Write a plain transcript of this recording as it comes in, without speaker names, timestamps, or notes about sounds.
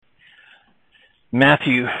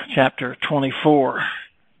Matthew chapter 24.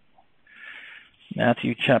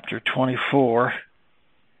 Matthew chapter 24.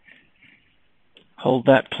 Hold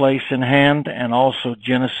that place in hand, and also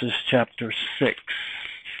Genesis chapter 6.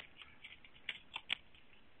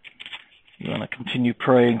 We're going to continue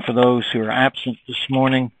praying for those who are absent this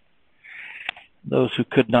morning, those who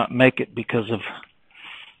could not make it because of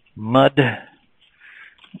mud.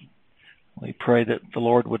 We pray that the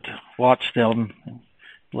Lord would watch them and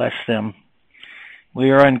bless them. We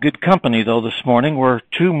are in good company, though, this morning. We're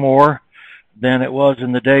two more than it was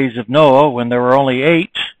in the days of Noah when there were only 8.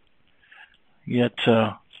 Yet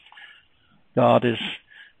God is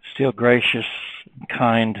still gracious, and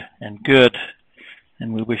kind, and good,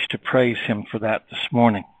 and we wish to praise Him for that this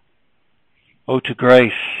morning. Oh, to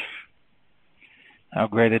grace, how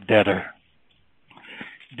great a debtor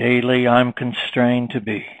daily I'm constrained to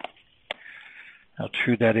be. How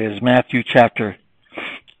true that is. Matthew chapter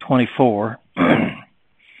 24,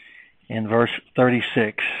 in verse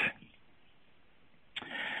 36.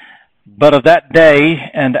 But of that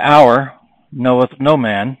day and hour knoweth no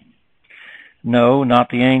man, no, not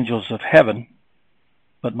the angels of heaven,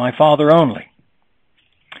 but my Father only.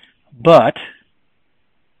 But,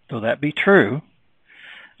 though that be true,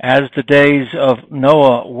 as the days of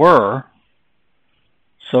Noah were,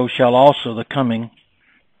 so shall also the coming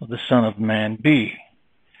of the Son of Man be.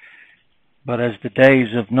 But as the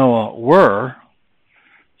days of Noah were,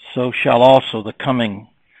 so shall also the coming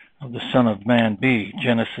of the Son of Man be.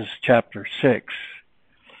 Genesis chapter 6,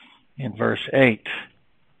 in verse 8.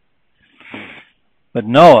 But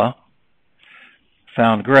Noah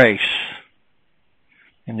found grace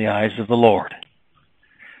in the eyes of the Lord.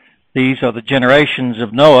 These are the generations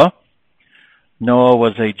of Noah. Noah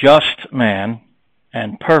was a just man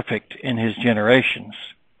and perfect in his generations.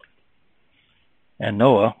 And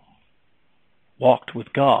Noah walked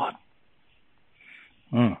with God.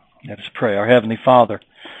 Let us pray. Our Heavenly Father,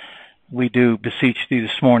 we do beseech Thee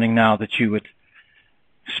this morning now that You would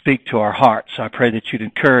speak to our hearts. I pray that You'd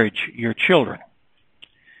encourage Your children.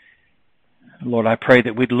 Lord, I pray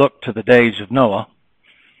that we'd look to the days of Noah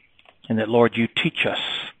and that, Lord, You teach us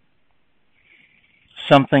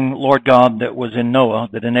something, Lord God, that was in Noah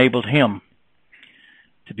that enabled him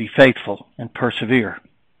to be faithful and persevere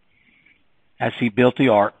as he built the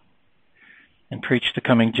ark and preached the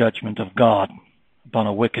coming judgment of God upon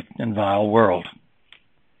a wicked and vile world.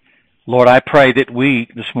 Lord, I pray that we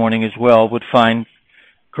this morning as well would find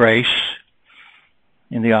grace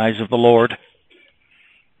in the eyes of the Lord.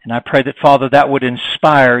 And I pray that, Father, that would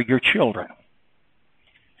inspire Your children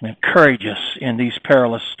and encourage us in these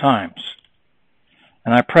perilous times.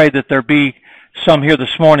 And I pray that there be some here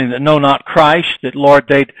this morning that know not Christ, that, Lord,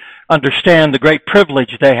 they'd understand the great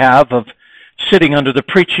privilege they have of sitting under the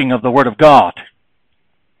preaching of the Word of God.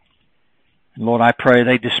 And Lord, I pray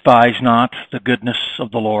they despise not the goodness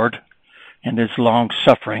of the Lord and His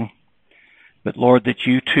long-suffering, but, Lord, that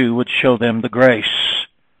You too would show them the grace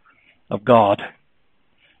of God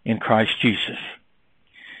in Christ Jesus.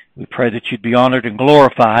 We pray that You'd be honored and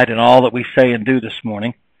glorified in all that we say and do this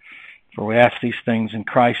morning, for we ask these things in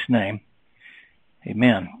Christ's name.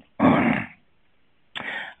 Amen.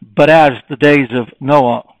 But as the days of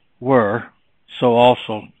Noah were, so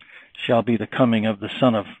also shall be the coming of the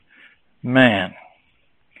Son of Man.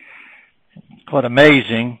 It's quite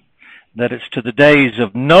amazing that it's to the days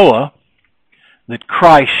of Noah that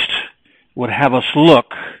Christ would have us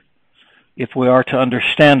look if we are to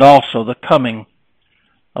understand also the coming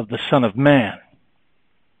of the Son of Man.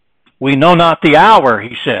 We know not the hour,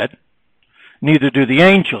 He said, neither do the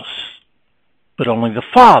angels, but only the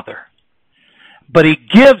Father. But He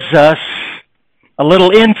gives us a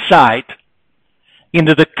little insight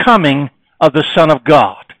into the coming of the Son of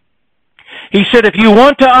God. He said, if you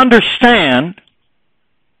want to understand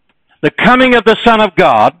the coming of the Son of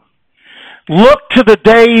God, look to the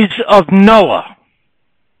days of Noah,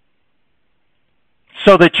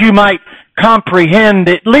 so that you might comprehend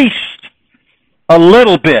at least a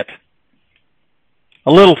little bit,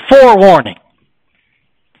 a little forewarning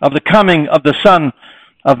of the coming of the Son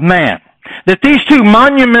of Man. That these two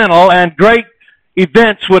monumental and great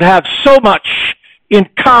events would have so much in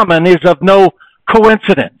common is of no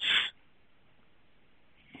coincidence,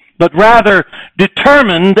 but rather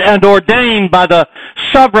determined and ordained by the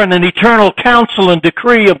sovereign and eternal counsel and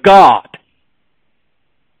decree of God.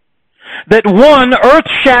 That one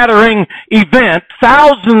earth-shattering event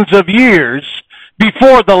thousands of years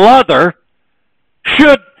before the other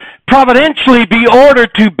should providentially be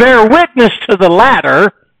ordered to bear witness to the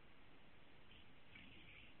latter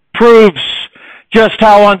proves just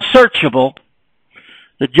how unsearchable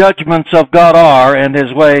the judgments of God are, and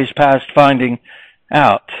his ways past finding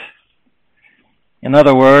out. In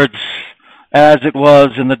other words, as it was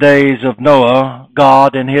in the days of Noah,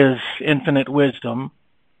 God in his infinite wisdom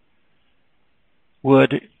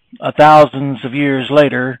would, thousands of years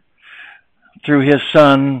later, through his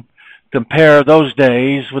Son, compare those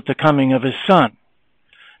days with the coming of his Son.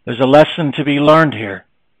 There's a lesson to be learned here.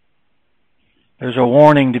 There's a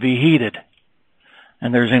warning to be heeded.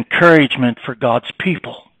 And there's encouragement for God's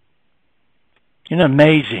people. Isn't it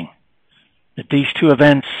amazing that these two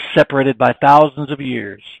events, separated by thousands of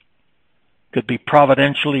years, could be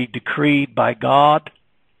providentially decreed by God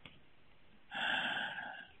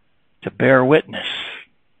to bear witness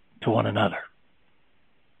to one another?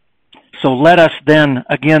 So let us then,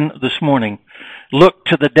 again this morning, look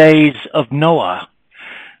to the days of Noah,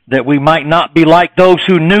 that we might not be like those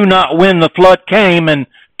who knew not when the flood came and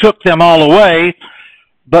took them all away,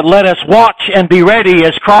 but let us watch and be ready,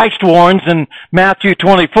 as Christ warns in Matthew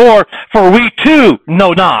 24, for we too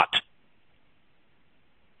know not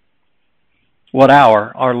what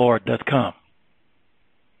hour our Lord doth come.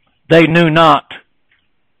 They knew not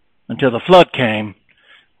until the flood came.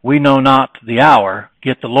 We know not the hour,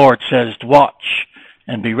 yet the Lord says to watch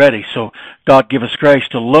and be ready. So God give us grace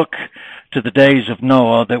to look to the days of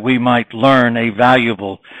Noah that we might learn a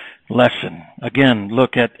valuable lesson. Again,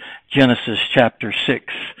 look at Genesis chapter 6,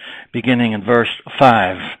 beginning in verse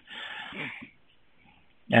 5.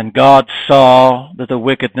 And God saw that the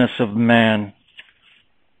wickedness of man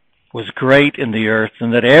was great in the earth,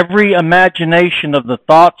 and that every imagination of the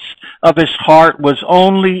thoughts of his heart was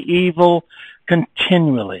only evil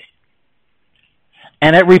continually.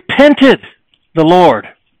 And it repented the Lord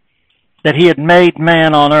that he had made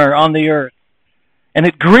man on the earth, and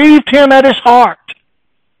it grieved him at his heart.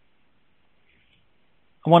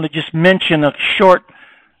 I want to just mention a short,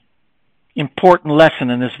 important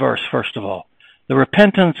lesson in this verse, first of all. The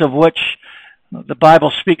repentance of which the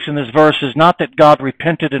Bible speaks in this verse is not that God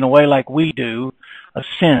repented in a way like we do of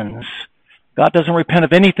sins. God doesn't repent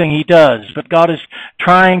of anything he does, but God is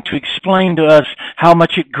trying to explain to us how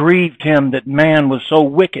much it grieved him that man was so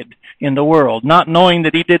wicked in the world, not knowing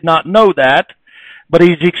that he did not know that, but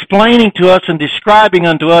he's explaining to us and describing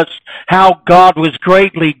unto us how God was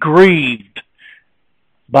greatly grieved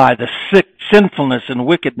by the sinfulness and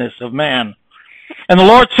wickedness of man. And the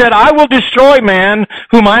Lord said, I will destroy man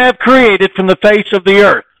whom I have created from the face of the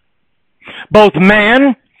earth, both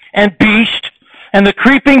man and beast, and the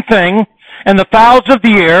creeping thing, and the fowls of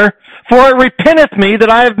the air, for it repenteth me that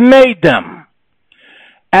I have made them.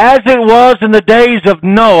 As it was in the days of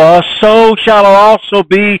Noah, so shall it also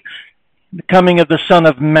be the coming of the Son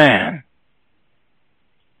of Man.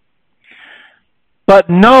 But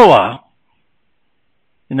Noah,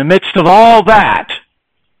 in the midst of all that,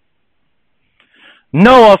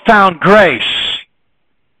 Noah found grace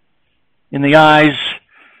in the eyes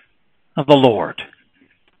of the Lord.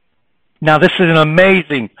 Now this is an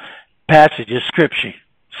amazing passage of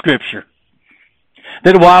Scripture.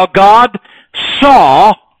 That while God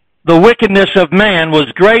saw the wickedness of man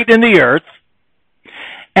was great in the earth,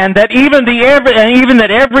 and that even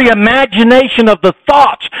that every imagination of the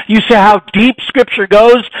thoughts, you see how deep Scripture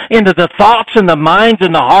goes into the thoughts and the minds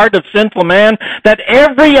and the heart of sinful man, that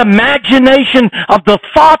every imagination of the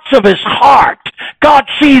thoughts of his heart, God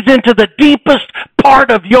sees into the deepest part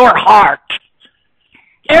of your heart.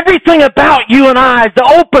 Everything about you and I is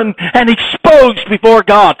open and exposed before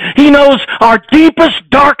God. He knows our deepest,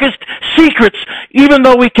 darkest secrets, even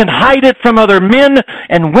though we can hide it from other men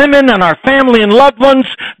and women and our family and loved ones.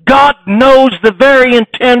 God knows the very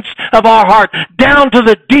intents of our heart, down to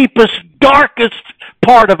the deepest, darkest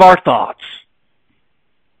part of our thoughts.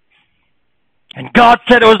 And God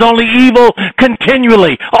said it was only evil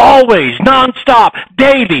continually, always, nonstop,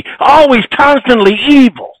 daily, always, constantly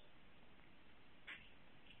evil.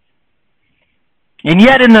 And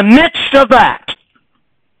yet in the midst of that,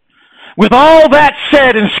 with all that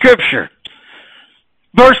said in Scripture,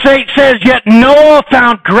 verse 8 says, Yet Noah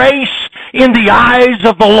found grace in the eyes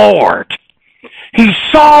of the Lord. He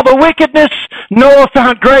saw the wickedness, Noah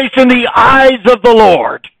found grace in the eyes of the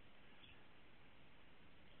Lord.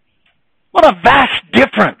 What a vast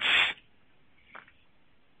difference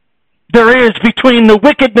there is between the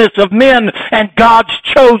wickedness of men and God's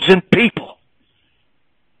chosen people.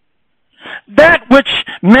 That which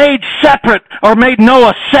made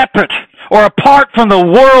Noah separate or apart from the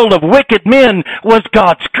world of wicked men was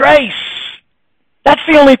God's grace. That's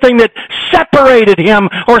the only thing that separated him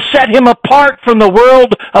or set him apart from the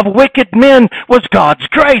world of wicked men was God's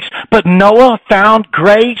grace. But Noah found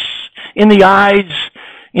grace in the eyes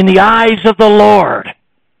of the Lord.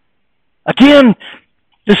 Again,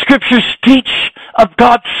 The Scriptures teach of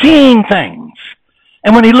God seeing things.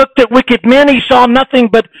 And when he looked at wicked men, he saw nothing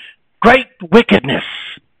but great wickedness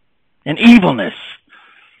and evilness.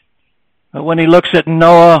 But when he looks at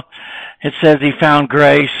Noah, it says he found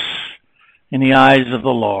grace in the eyes of the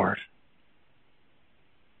Lord.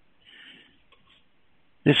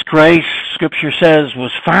 This grace, Scripture says,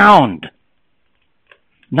 was found,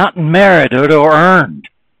 not merited or earned,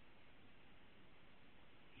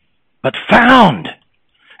 but found.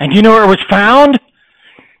 And you know where it was found?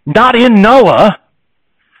 Not in Noah.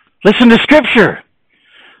 Listen to Scripture.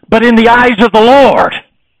 But in the eyes of the Lord.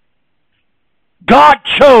 God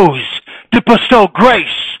chose to bestow grace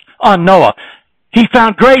on Noah. He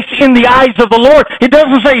found grace in the eyes of the Lord. It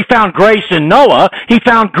doesn't say he found grace in Noah. He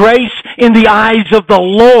found grace in the eyes of the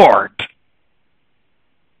Lord.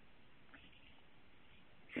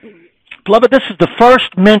 Beloved, this is the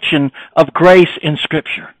first mention of grace in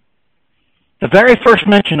Scripture. The very first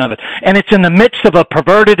mention of it. And it's in the midst of a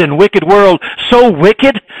perverted and wicked world. So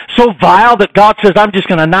wicked, so vile that God says, I'm just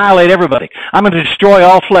going to annihilate everybody. I'm going to destroy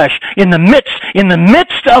all flesh. In the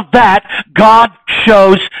midst of that, God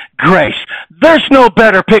shows grace. There's no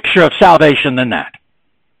better picture of salvation than that.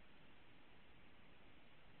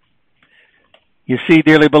 You see,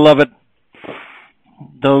 dearly beloved,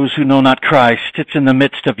 those who know not Christ, it's in the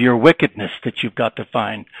midst of your wickedness that you've got to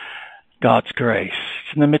find God's grace.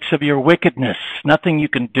 It's in the midst of your wickedness. Nothing you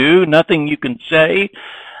can do, nothing you can say.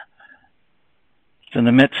 It's in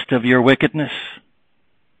the midst of your wickedness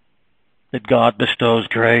that God bestows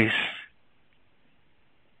grace.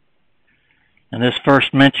 And this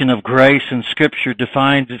first mention of grace in Scripture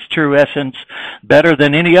defines its true essence better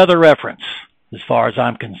than any other reference, as far as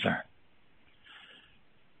I'm concerned.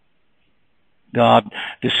 God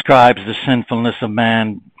describes the sinfulness of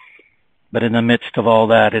man, but in the midst of all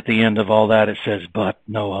that, at the end of all that, it says, but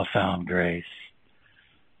Noah found grace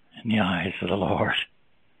in the eyes of the Lord.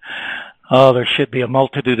 Oh, there should be a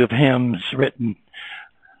multitude of hymns written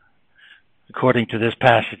according to this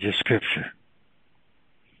passage of Scripture.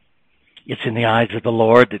 It's in the eyes of the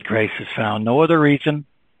Lord that grace is found. No other reason.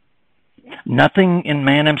 Nothing in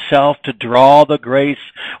man himself to draw the grace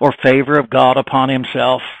or favor of God upon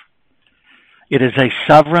himself. It is a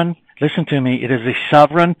sovereign, listen to me, it is a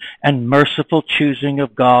sovereign and merciful choosing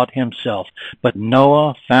of God himself. But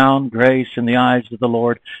Noah found grace in the eyes of the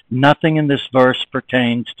Lord. Nothing in this verse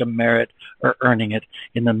pertains to merit or earning it.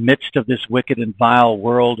 In the midst of this wicked and vile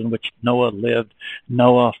world in which Noah lived,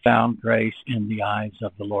 Noah found grace in the eyes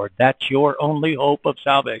of the Lord. That's your only hope of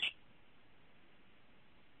salvation.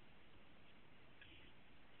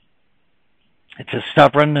 It's a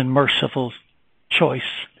sovereign and merciful choice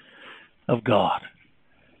of God.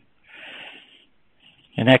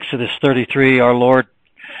 In Exodus 33, our Lord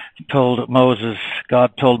told Moses,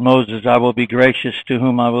 God told Moses, I will be gracious to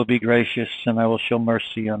whom I will be gracious, and I will show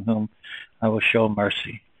mercy on whom I will show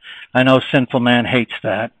mercy. I know sinful man hates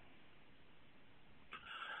that,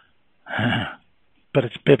 but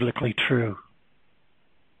it's biblically true.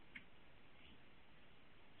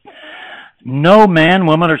 No man,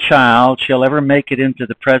 woman, or child shall ever make it into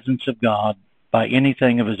the presence of God by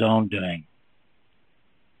anything of his own doing.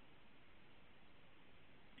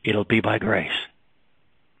 It'll be by grace.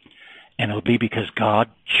 And it'll be because God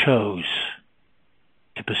chose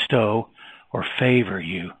to bestow or favor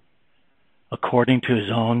you according to his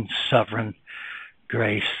own sovereign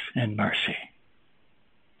grace and mercy.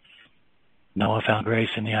 Noah found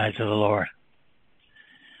grace in the eyes of the Lord.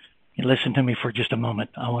 You listen to me for just a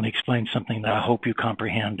moment. I want to explain something that I hope you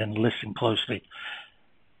comprehend, and listen closely.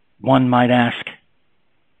 One might ask,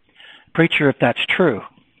 preacher, if that's true,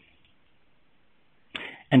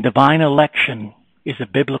 and divine election is a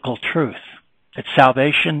biblical truth, that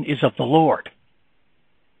salvation is of the Lord,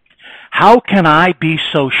 how can I be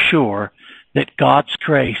so sure that God's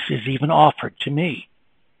grace is even offered to me?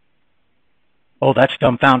 Oh, that's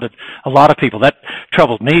dumbfounded a lot of people. That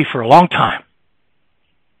troubled me for a long time.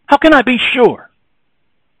 How can I be sure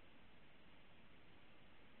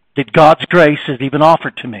that God's grace is even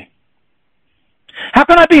offered to me? How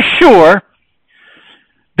can I be sure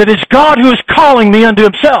that it's God who is calling me unto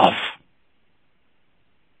himself?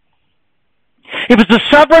 If it's the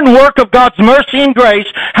sovereign work of God's mercy and grace,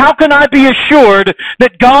 how can I be assured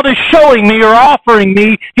that God is showing me or offering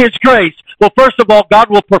me his grace? Well, first of all, God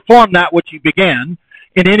will perform that which he began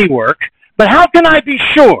in any work. But how can I be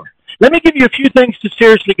sure? Let me give you a few things to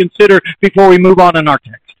seriously consider before we move on in our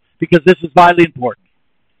text, because this is vitally important.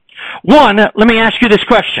 One, let me ask you this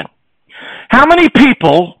question. How many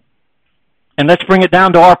people, and let's bring it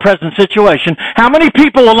down to our present situation, how many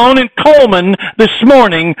people alone in Coleman this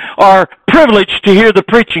morning are privileged to hear the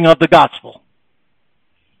preaching of the gospel?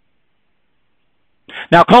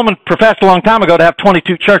 Now, Coleman professed a long time ago to have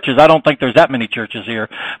 22 churches. I don't think there's that many churches here.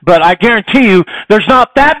 But I guarantee you, there's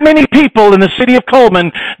not that many people in the city of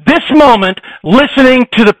Coleman this moment listening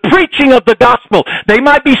to the preaching of the gospel. They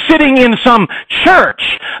might be sitting in some church,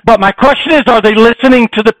 but my question is, are they listening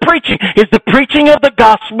to the preaching? Is the preaching of the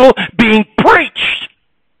gospel being preached?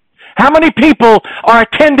 How many people are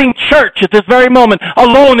attending church at this very moment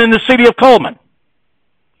alone in the city of Coleman?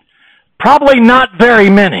 Probably not very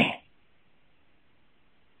many.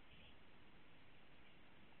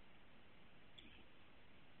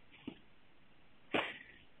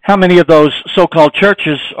 How many of those so-called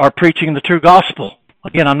churches are preaching the true gospel?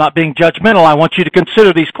 Again, I'm not being judgmental. I want you to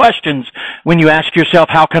consider these questions when you ask yourself,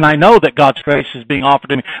 how can I know that God's grace is being offered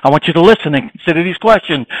to me? I want you to listen and consider these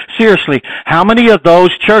questions seriously. How many of those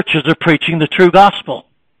churches are preaching the true gospel?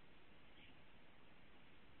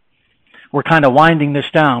 We're kind of winding this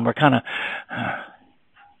down.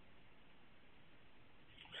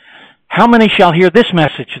 How many shall hear this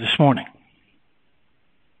message this morning?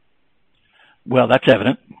 Well, that's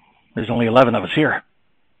evident. There's only 11 of us here.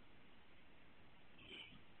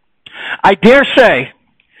 I dare say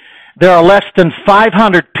there are less than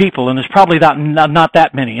 500 people, and there's probably not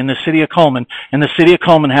that many in the city of Coleman. And the city of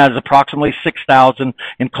Coleman has approximately 6,000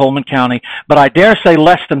 in Coleman County. But I dare say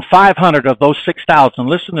less than 500 of those 6,000,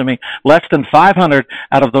 listen to me, less than 500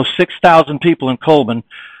 out of those 6,000 people in Coleman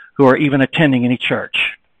who are even attending any church.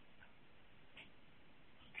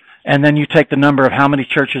 And then you take the number of how many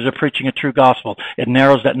churches are preaching a true gospel. It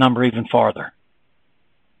narrows that number even farther.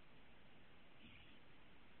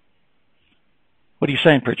 What are you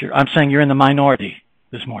saying, preacher? I'm saying you're in the minority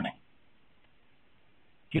this morning.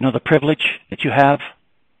 You know the privilege that you have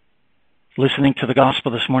listening to the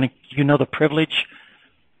gospel this morning? You know the privilege?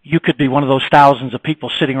 You could be one of those thousands of people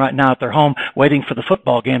sitting right now at their home waiting for the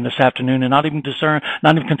football game this afternoon and not even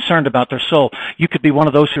concerned about their soul. You could be one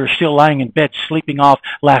of those who are still lying in bed sleeping off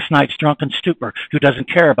last night's drunken stupor, who doesn't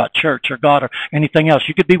care about church or God or anything else.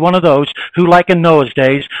 You could be one of those who, like in Noah's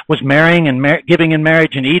days, was marrying and giving in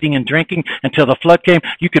marriage and eating and drinking until the flood came.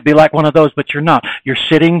 You could be like one of those, but you're not. You're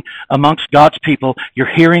sitting amongst God's people. You're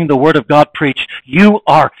hearing the word of God preached. You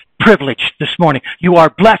are privileged this morning. You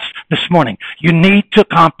are blessed this morning. You need to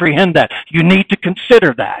comprehend that. You need to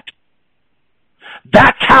consider that.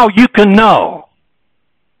 That's how you can know.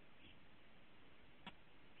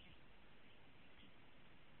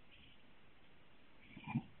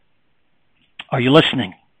 Are you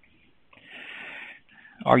listening?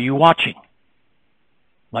 Are you watching?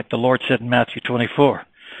 Like the Lord said in Matthew 24.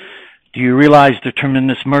 Do you realize the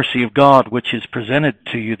tremendous mercy of God which is presented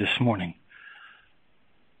to you this morning?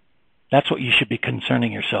 That's what you should be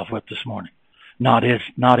concerning yourself with this morning. Not if,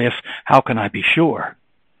 how can I be sure?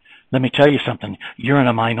 Let me tell you something. You're in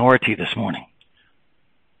a minority this morning.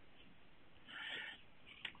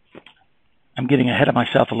 I'm getting ahead of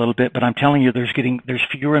myself a little bit, but I'm telling you there's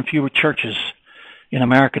fewer and fewer churches in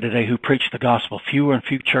America today who preach the gospel. Fewer and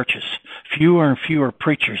fewer churches. Fewer and fewer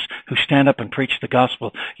preachers who stand up and preach the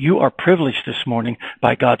gospel. You are privileged this morning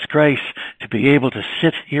by God's grace to be able to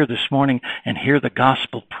sit here this morning and hear the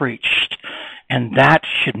gospel preached. And that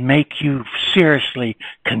should make you seriously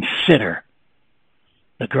consider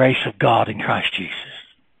the grace of God in Christ Jesus.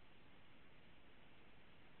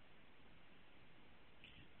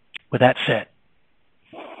 With that said,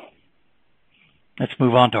 let's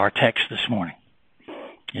move on to our text this morning.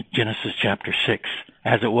 In Genesis chapter 6,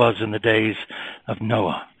 as it was in the days of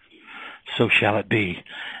Noah, so shall it be.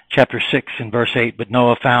 Chapter 6 and verse 8, but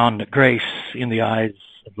Noah found grace in the eyes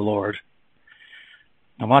of the Lord.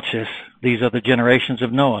 Now watch this. These are the generations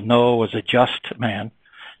of Noah. Noah was a just man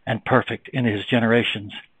and perfect in his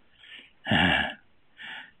generations. And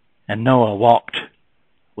Noah walked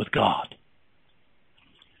with God.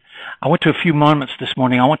 I went to a few moments this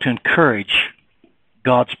morning. I want to encourage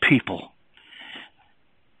God's people.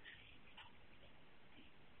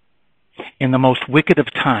 In the most wicked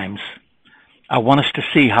of times, I want us to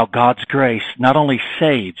see how God's grace not only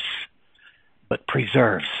saves, but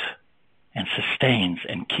preserves and sustains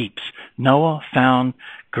and keeps. Noah found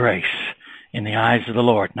grace in the eyes of the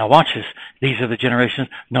Lord. Now watch this. These are the generations.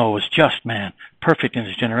 Noah was just man, perfect in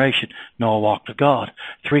his generation. Noah walked with God.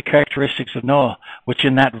 3 characteristics of Noah, which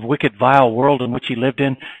in that wicked, vile world in which he lived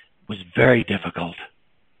in, was very difficult.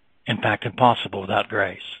 In fact, impossible without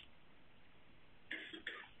grace.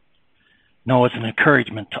 Noah is an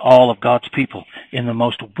encouragement to all of God's people in the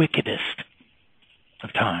most wickedest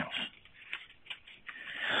of times.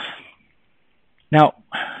 Now,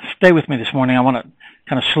 stay with me this morning. I want to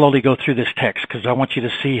kind of slowly go through this text because I want you to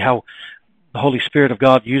see how the Holy Spirit of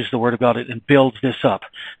God used the Word of God and builds this up.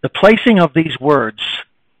 The placing of these words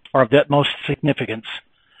are of the utmost significance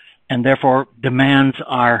and therefore demands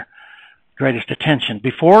our greatest attention.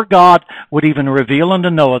 Before God would even reveal unto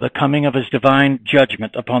Noah the coming of his divine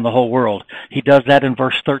judgment upon the whole world, he does that in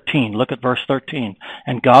verse 13. Look at verse 13.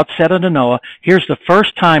 And God said unto Noah, here's the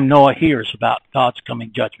first time Noah hears about God's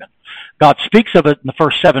coming judgment. God speaks of it in the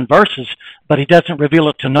first 7 verses, but he doesn't reveal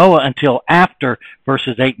it to Noah until after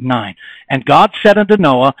verses 8 and 9. And God said unto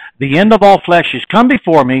Noah, the end of all flesh is come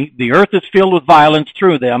before me, the earth is filled with violence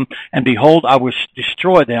through them, and behold, I will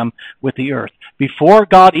destroy them with the earth. Before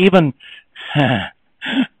God even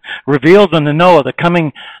reveals unto Noah the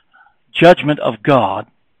coming judgment of God,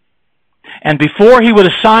 and before he would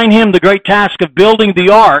assign him the great task of building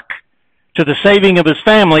the ark to the saving of his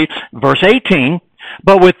family, verse 18,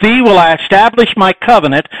 but with thee will I establish my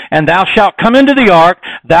covenant, and thou shalt come into the ark,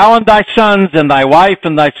 thou and thy sons and thy wife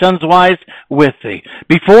and thy sons' wives with thee.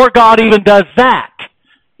 Before God even does that,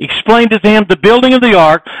 explained to him the building of the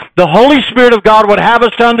ark, the Holy Spirit of God would have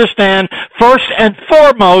us to understand, first and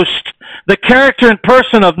foremost, the character and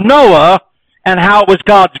person of Noah and how it was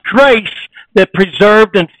God's grace that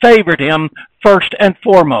preserved and favored him first and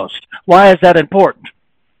foremost. Why is that important?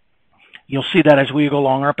 You'll see that as we go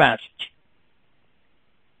along our passage.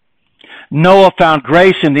 Noah found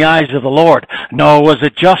grace in the eyes of the Lord. Noah was a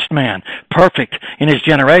just man, perfect in his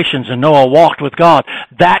generations, and Noah walked with God.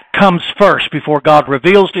 That comes first before God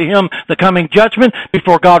reveals to him the coming judgment,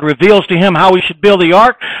 before God reveals to him how he should build the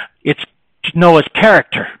ark. It's Noah's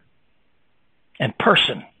character and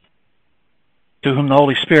person to whom the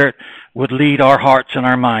Holy Spirit would lead our hearts and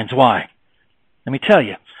our minds. Why? Let me tell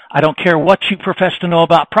you. I don't care what you profess to know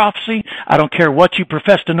about prophecy. I don't care what you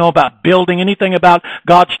profess to know about building anything about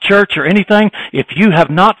God's church or anything. If you have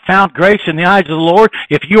not found grace in the eyes of the Lord,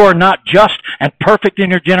 if you are not just and perfect in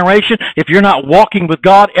your generation, if you're not walking with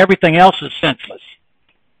God, everything else is senseless.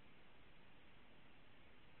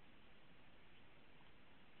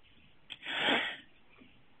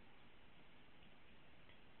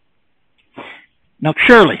 Now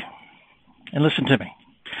surely, and listen to me,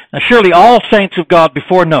 now surely all saints of God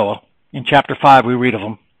before Noah, in chapter 5 we read of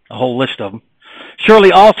them, a whole list of them,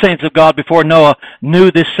 surely all saints of God before Noah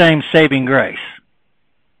knew this same saving grace.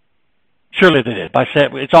 Surely they did.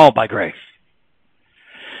 It's all by grace.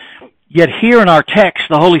 Yet here in our text,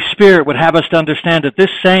 the Holy Spirit would have us to understand that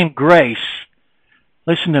this same grace,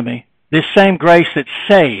 listen to me, this same grace that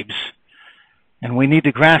saves, and we need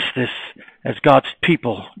to grasp this as God's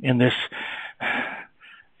people in these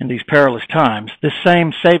perilous times, this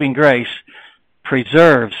same saving grace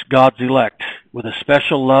preserves God's elect with a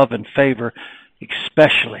special love and favor,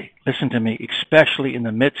 especially, listen to me, especially in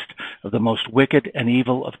the midst of the most wicked and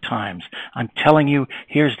evil of times. I'm telling you,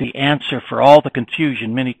 here's the answer for all the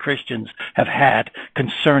confusion many Christians have had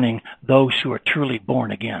concerning those who are truly born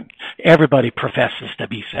again. Everybody professes to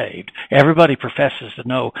be saved. Everybody professes to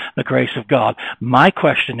know the grace of God. My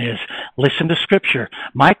question is, listen to Scripture.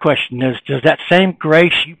 My question is, does that same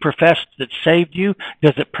grace you profess that saved you,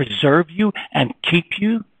 does it preserve you and keep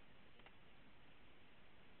you?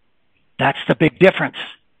 That's the big difference.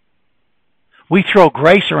 We throw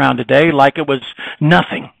grace around today like it was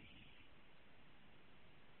nothing.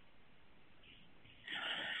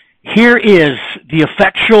 Here is the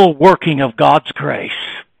effectual working of God's grace.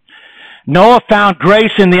 Noah found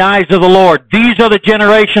grace in the eyes of the Lord. These are the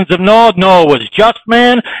generations of Noah. Noah was just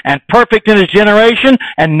man and perfect in his generation,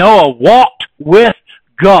 and Noah walked with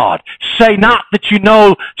God. Say not that you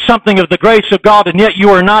know something of the grace of God, and yet you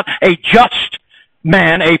are not a just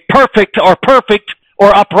man, a perfect or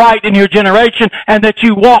upright in your generation, and that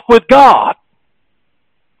you walk with God.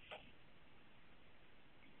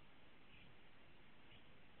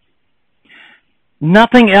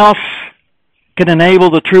 Nothing else can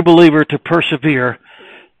enable the true believer to persevere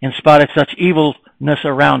in spite of such evilness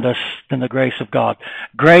around us than the grace of God.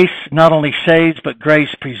 Grace not only saves, but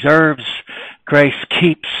grace preserves, grace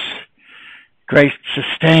keeps, grace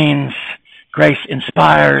sustains, grace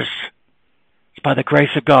inspires. It's by the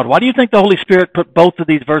grace of God. Why do you think the Holy Spirit put both of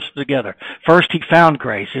these verses together? First, he found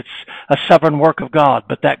grace. It's a sovereign work of God,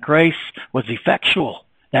 but that grace was effectual.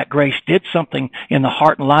 That grace did something in the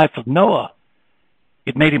heart and life of Noah.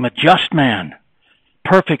 It made him a just man,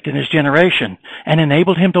 perfect in his generation, and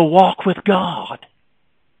enabled him to walk with God.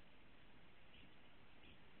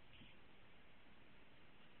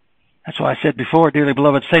 That's why I said before, dearly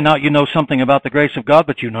beloved, say not you know something about the grace of God,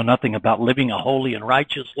 but you know nothing about living a holy and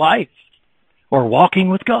righteous life or walking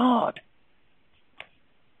with God.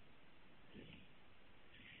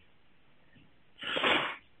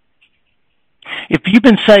 If you've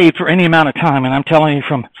been saved for any amount of time, and I'm telling you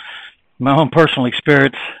from my own personal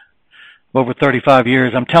experience, over 35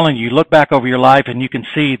 years. I'm telling you, look back over your life and you can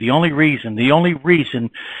see the only reason,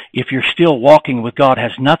 if you're still walking with God,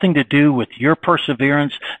 has nothing to do with your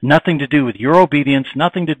perseverance, nothing to do with your obedience,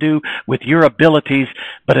 nothing to do with your abilities,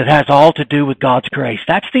 but it has all to do with God's grace.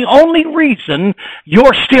 That's the only reason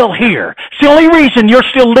you're still here. It's the only reason you're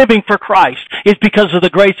still living for Christ is because of the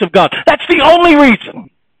grace of God. That's the only reason.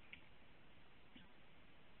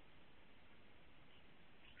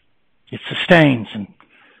 It sustains and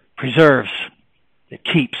preserves. It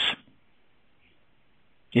keeps.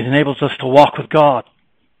 It enables us to walk with God.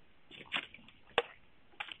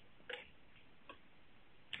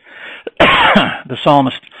 The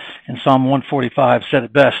psalmist in Psalm 145 said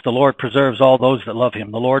it best, the Lord preserves all those that love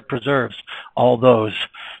him. The Lord preserves all those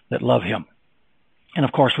that love him. And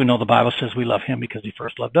of course we know the Bible says we love him because he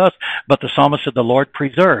first loved us. But the psalmist said the Lord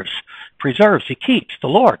preserves. Preserves, he keeps. The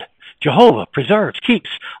Lord, Jehovah, preserves, keeps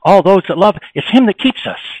all those that love. It's him that keeps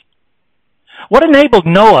us. What enabled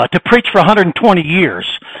Noah to preach for 120 years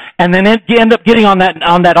and then end up getting on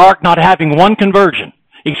that ark not having one conversion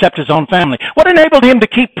except his own family? What enabled him to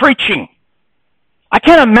keep preaching? I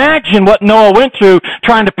can't imagine what Noah went through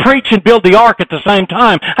trying to preach and build the ark at the same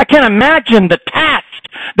time. I can't imagine the task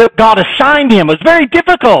that God assigned him. It was very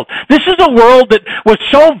difficult. This is a world that was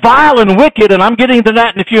so vile and wicked, and I'm getting to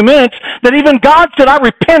that in a few minutes, that even God said, I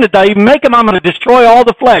repented. I even make them, I'm going to destroy all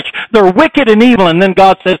the flesh. They're wicked and evil. And then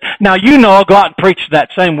God says, now I'll go out and preach to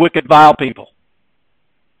that same wicked, vile people.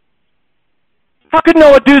 How could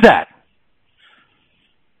Noah do that?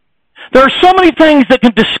 There are so many things that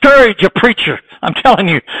can discourage a preacher. I'm telling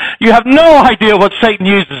you, you have no idea what Satan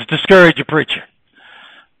uses to discourage a preacher.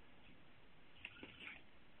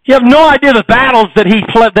 You have no idea the battles that he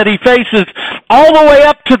faces all the way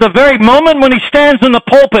up to the very moment when he stands in the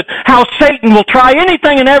pulpit, how Satan will try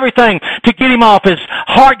anything and everything to get him off his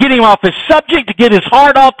heart, get him off his subject, to get his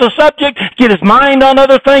heart off the subject, get his mind on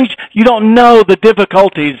other things. You don't know the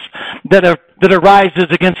difficulties that arises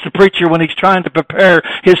against the preacher when he's trying to prepare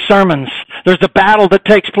his sermons. There's a battle that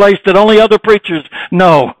takes place that only other preachers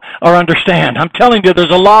know or understand. I'm telling you, there's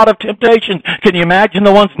a lot of temptations. Can you imagine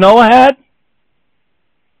the ones Noah had?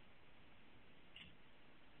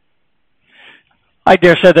 I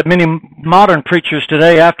dare say that many modern preachers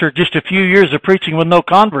today, after just a few years of preaching with no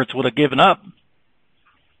converts, would have given up.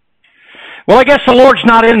 Well, I guess the Lord's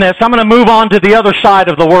not in this. I'm going to move on to the other side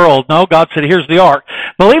of the world. No, God said, here's the ark.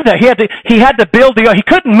 Believe that. He had to build the ark. He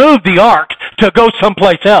couldn't move the ark to go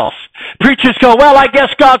someplace else. Preachers go, well, I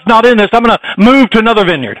guess God's not in this. I'm going to move to another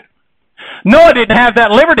vineyard. Noah didn't have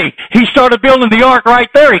that liberty. He started building the ark right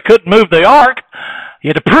there. He couldn't move the ark. He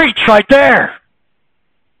had to preach right there.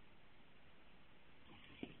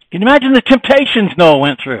 Can you imagine the temptations Noah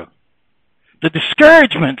went through? The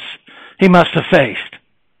discouragements he must have faced.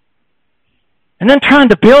 And then trying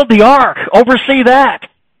to build the ark, oversee that.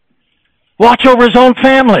 Watch over his own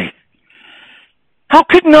family. How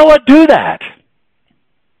could Noah do that?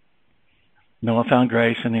 Noah found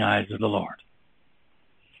grace in the eyes of the Lord.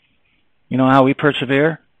 You know how we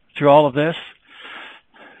persevere through all of this?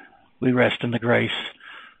 We rest in the grace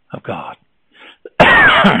of God.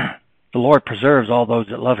 The Lord preserves all those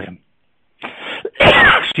that love him.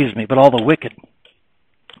 Excuse me, but all the wicked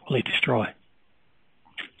will he destroy.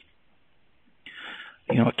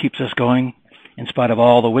 You know what keeps us going in spite of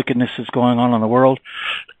all the wickedness that's going on in the world?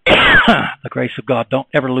 The grace of God. Don't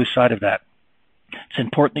ever lose sight of that. It's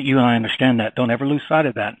important that you and I understand that. Don't ever lose sight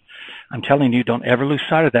of that. I'm telling you, don't ever lose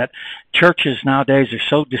sight of that. Churches nowadays are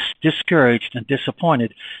so discouraged and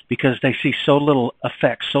disappointed because they see so little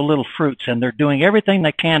effects, so little fruits, and they're doing everything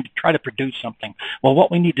they can to try to produce something. Well,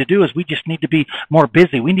 what we need to do is we just need to be more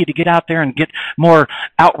busy. We need to get out there and get more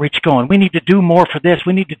outreach going. We need to do more for this.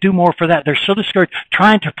 We need to do more for that. They're so discouraged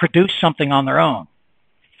trying to produce something on their own.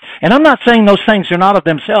 And I'm not saying those things are not of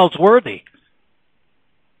themselves worthy.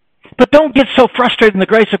 But don't get so frustrated in the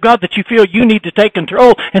grace of God that you feel you need to take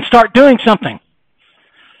control and start doing something.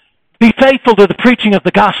 Be faithful to the preaching of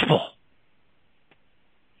the gospel.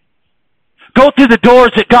 Go through the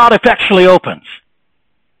doors that God effectually opens.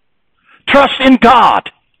 Trust in God.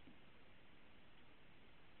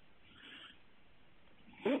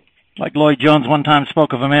 Like Lloyd Jones one time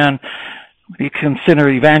spoke of a man he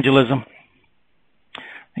considered evangelism.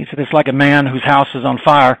 He said it's like a man whose house is on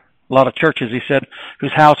fire. A lot of churches, he said,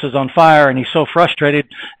 whose house is on fire, and he's so frustrated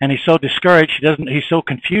and he's so discouraged. He's so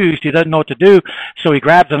confused. He doesn't know what to do. So he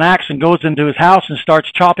grabs an axe and goes into his house and starts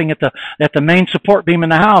chopping at the main support beam in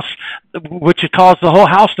the house, which had caused the whole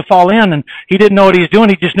house to fall in. And he didn't know what he was doing.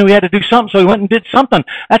 He just knew he had to do something, so he went and did something.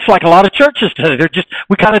 That's like a lot of churches today.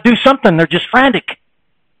 We got to do something. They're just frantic.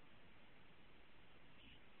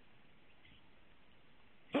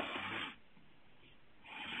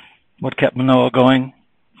 What kept Noah going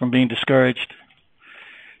from being discouraged?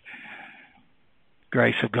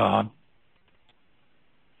 Grace of God.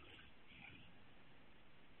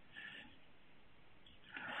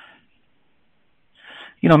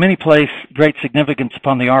 You know, many place great significance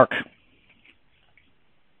upon the ark,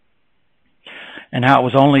 and how it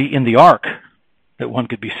was only in the ark that one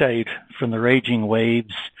could be saved from the raging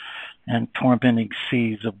waves and tormenting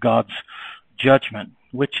seas of God's judgment,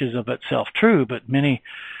 which is of itself true, but many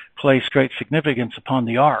place great significance upon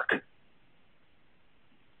the ark.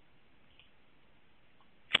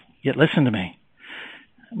 Yet listen to me.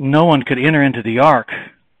 No one could enter into the ark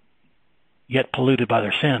yet polluted by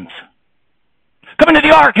their sins. Come into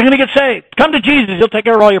the ark, you're going to get saved. Come to Jesus, he'll take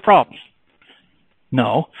care of all your problems.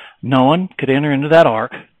 No one could enter into that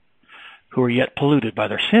ark who were yet polluted by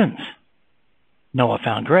their sins. Noah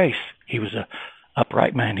found grace. He was an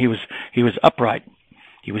upright man. He was upright.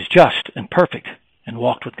 He was just and perfect and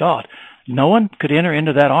walked with God. No one could enter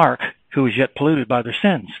into that ark who was yet polluted by their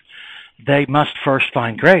sins. They must first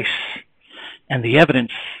find grace and the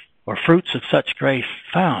evidence or fruits of such grace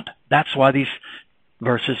found. That's why these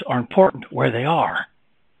verses are important where they are.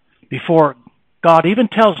 Before God even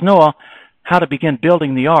tells Noah how to begin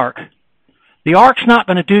building the ark's not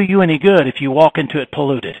going to do you any good if you walk into it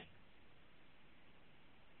polluted.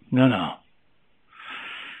 No.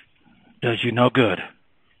 Does you no good.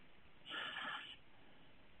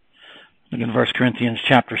 Look in 1 Corinthians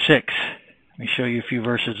chapter 6. Let me show you a few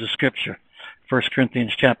verses of Scripture. 1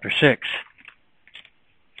 Corinthians chapter 6.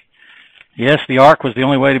 Yes, the ark was the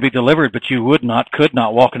only way to be delivered, but you could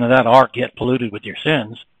not walk into that ark yet polluted with your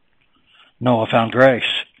sins. Noah found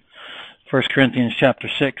grace. 1 Corinthians chapter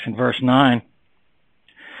 6 and verse 9.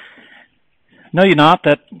 Know ye not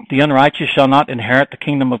that the unrighteous shall not inherit the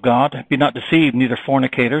kingdom of God? Be not deceived, neither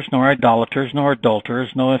fornicators, nor idolaters, nor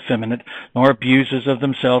adulterers, nor effeminate, nor abusers of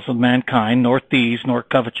themselves with mankind, nor thieves, nor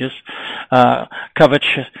covetous,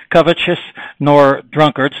 nor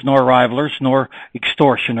drunkards, nor rivalers, nor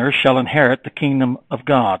extortioners shall inherit the kingdom of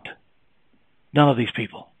God. None of these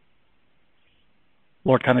people.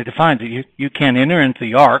 Lord kind of defines it. You can't enter into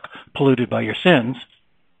the ark polluted by your sins.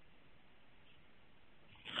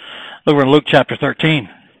 Over in Luke chapter 13.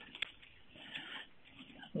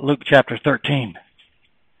 Luke chapter 13.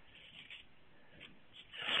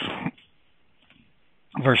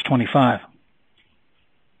 Verse 25.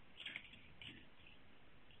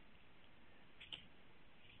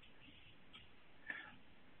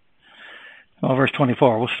 Well, verse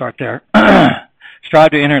 24, we'll start there.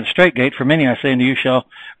 Strive to enter the straight gate, for many, I say unto you,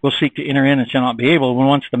 will seek to enter in and shall not be able. When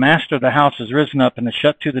once the master of the house is risen up and is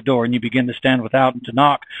shut to the door, and you begin to stand without and to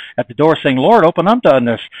knock at the door, saying, Lord, open unto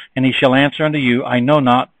us, and he shall answer unto you, I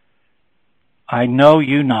know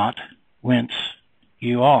you not whence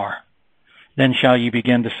you are. Then shall you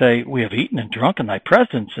begin to say, we have eaten and drunk in thy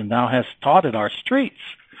presence, and thou hast taught in our streets.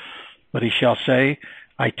 But he shall say,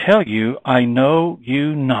 I tell you, I know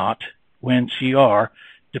you not whence ye are.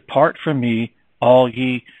 Depart from me, all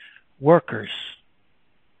ye workers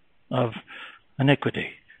of iniquity.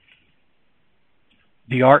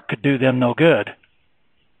 The ark could do them no good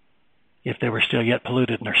if they were still yet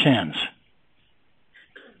polluted in their sins.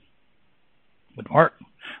 Wouldn't work.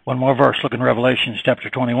 One more verse. Look in Revelation chapter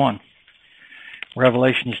 21.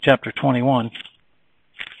 Revelation chapter 21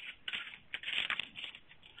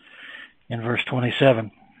 in verse 27.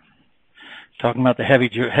 Talking about the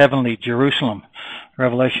heavenly Jerusalem.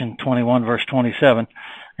 Revelation 21 verse 27.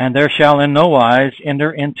 And there shall in no wise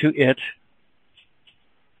enter into it.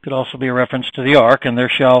 Could also be a reference to the ark. And there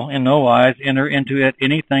shall in no wise enter into it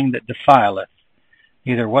anything that defileth,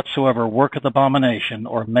 neither whatsoever worketh abomination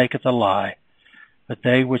or maketh a lie, but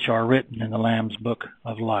they which are written in the Lamb's book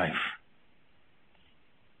of life.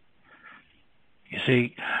 You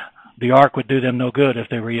see, the ark would do them no good if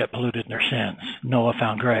they were yet polluted in their sins. Noah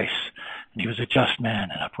found grace. And he was a just man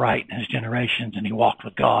and upright in his generations, and he walked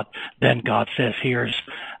with God. Then God says, here's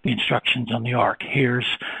the instructions on the ark. Here's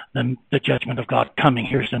the judgment of God coming.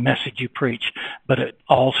 Here's the message you preach. But it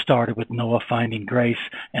all started with Noah finding grace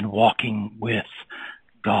and walking with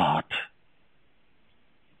God.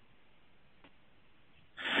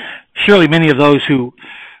 Surely many of those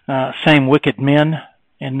same wicked men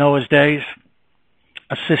in Noah's days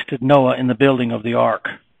assisted Noah in the building of the ark.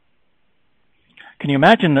 Can you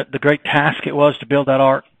imagine the great task it was to build that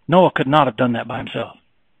ark? Noah could not have done that by himself.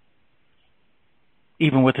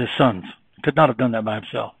 Even with his sons. Could not have done that by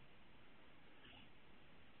himself.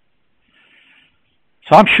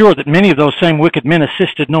 So I'm sure that many of those same wicked men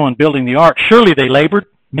assisted Noah in building the ark. Surely they labored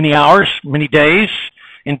many hours, many days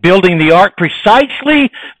in building the ark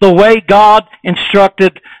precisely the way God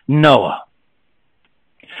instructed Noah.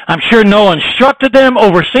 I'm sure Noah instructed them,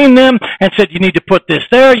 overseen them, and said, you need to put this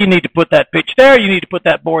there, you need to put that pitch there, you need to put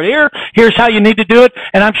that board here, here's how you need to do it.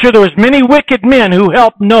 And I'm sure there was many wicked men who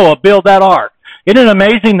helped Noah build that ark. Isn't it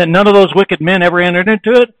amazing that none of those wicked men ever entered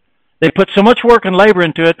into it? They put so much work and labor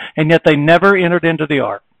into it, and yet they never entered into the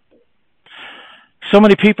ark. So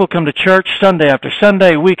many people come to church Sunday after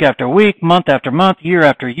Sunday, week after week, month after month, year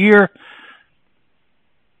after year,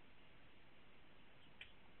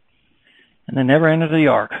 and they never enter the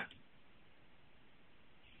ark.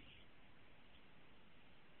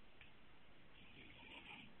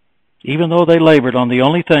 Even though they labored on the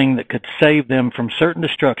only thing that could save them from certain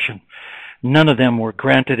destruction, none of them were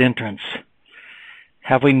granted entrance.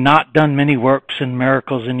 Have we not done many works and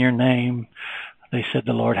miracles in your name? They said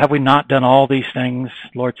to the Lord. Have we not done all these things?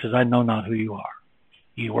 The Lord says, I know not who you are,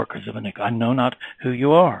 you workers of iniquity. I know not who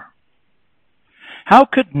you are. How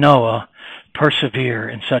could Noah persevere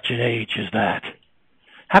in such an age as that?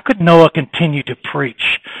 How could Noah continue to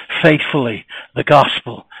preach faithfully the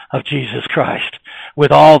gospel of Jesus Christ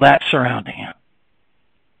with all that surrounding him?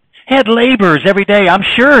 He had laborers every day. I'm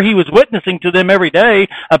sure he was witnessing to them every day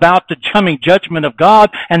about the coming judgment of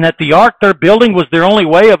God, and that the ark they're building was their only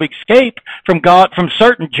way of escape from God, from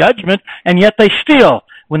certain judgment, and yet they still,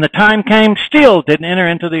 when the time came, still didn't enter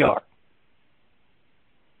into the ark.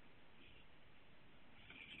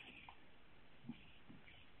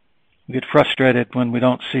 We get frustrated when we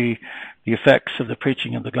don't see the effects of the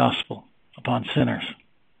preaching of the gospel upon sinners.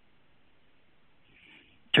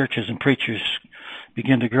 Churches and preachers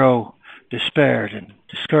begin to grow despaired and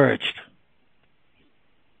discouraged.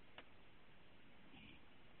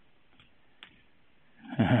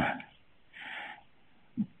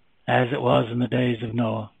 As it was in the days of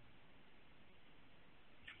Noah.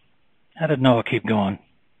 How did Noah keep going?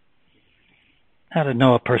 How did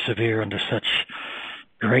Noah persevere under such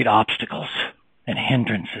great obstacles and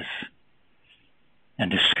hindrances and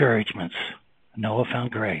discouragements? Noah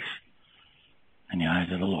found grace in the eyes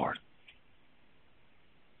of the Lord.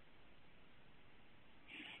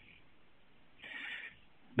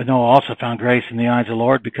 But Noah also found grace in the eyes of the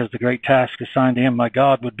Lord because the great task assigned to him by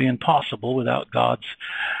God would be impossible without God's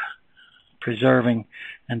preserving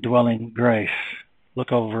and dwelling grace. Look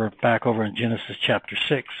back over in Genesis chapter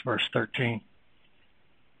 6, verse 13.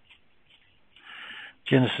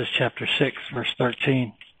 Genesis chapter 6, verse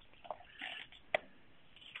 13.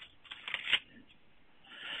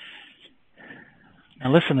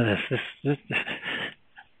 Now listen to this.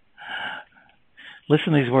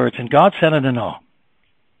 Listen to these words. And God said unto Noah.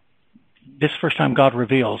 This first time God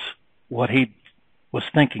reveals what he was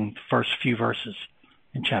thinking the first few verses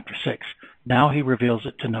in chapter 6. Now he reveals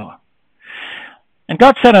it to Noah. And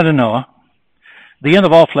God said unto Noah, the end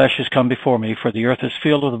of all flesh is come before me, for the earth is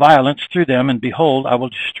filled with violence through them, and behold, I will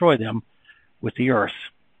destroy them with the earth.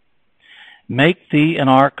 Make thee an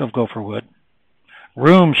ark of gopher wood.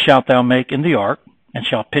 Room shalt thou make in the ark, and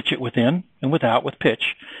shalt pitch it within and without with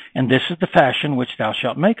pitch. And this is the fashion which thou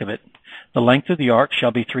shalt make of it. The length of the ark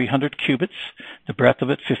shall be 300 cubits, the breadth of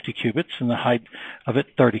it 50 cubits, and the height of it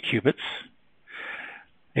 30 cubits.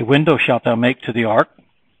 A window shalt thou make to the ark,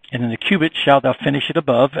 and in the cubit shalt thou finish it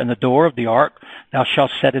above, and the door of the ark thou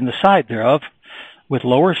shalt set in the side thereof. With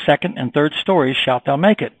lower, second, and third stories shalt thou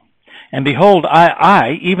make it. And behold,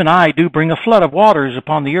 I, even I, do bring a flood of waters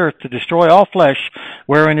upon the earth to destroy all flesh,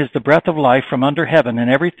 wherein is the breath of life from under heaven, and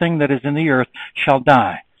everything that is in the earth shall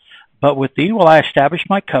die. But with thee will I establish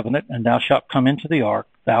my covenant, and thou shalt come into the ark,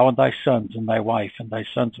 thou and thy sons, and thy wife, and thy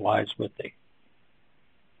sons' wives with thee.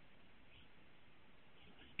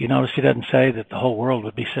 You notice he doesn't say that the whole world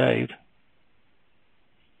would be saved.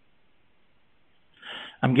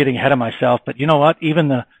 I'm getting ahead of myself, but you know what? Even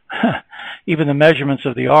the measurements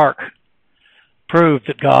of the ark proved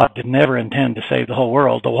that God did never intend to save the whole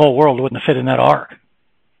world. The whole world wouldn't have fit in that ark.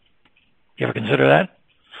 You ever consider that?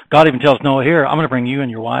 God even tells Noah here, I'm going to bring you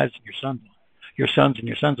and your wives and your sons and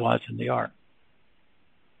your sons' wives in the ark.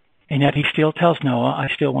 And yet he still tells Noah, I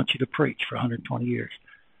still want you to preach for 120 years.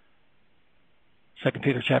 2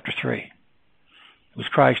 Peter chapter 3. It was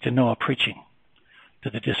Christ and Noah preaching to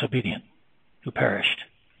the disobedient who perished.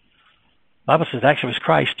 The Bible says actually it was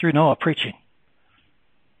Christ through Noah preaching.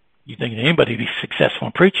 You think anybody would be successful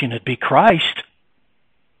in preaching, it'd be Christ.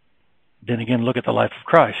 Then again, look at the life of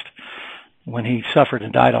Christ. When he suffered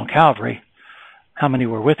and died on Calvary, how many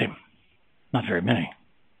were with him? Not very many.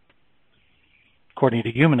 According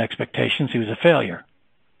to human expectations, he was a failure.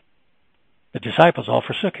 The disciples all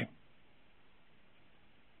forsook him.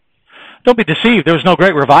 Don't be deceived. There was no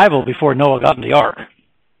great revival before Noah got in the ark.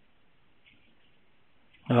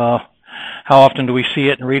 How often do we see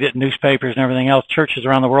it and read it in newspapers and everything else? Churches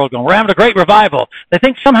around the world going, we're having a great revival. They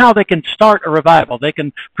think somehow they can start a revival. They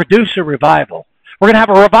can produce a revival. We're going to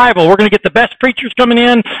have a revival. We're going to get the best preachers coming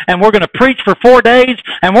in, and we're going to preach for 4 days,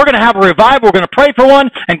 and we're going to have a revival. We're going to pray for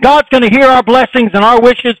one, and God's going to hear our blessings and our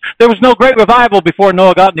wishes. There was no great revival before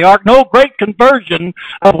Noah got in the ark. No great conversion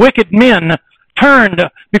of wicked men turned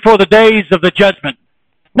before the days of the judgment.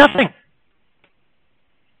 Nothing.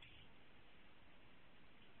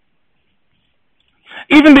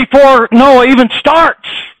 Even before Noah even starts,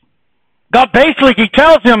 God basically, he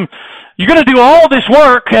tells him, you're going to do all this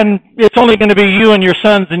work, and it's only going to be you and your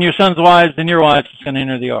sons' wives and your wives that's going to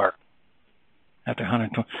enter the ark after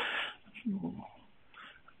 120.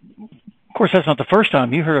 Of course, that's not the first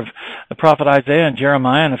time. You heard of the prophet Isaiah and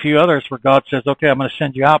Jeremiah and a few others where God says, okay, I'm going to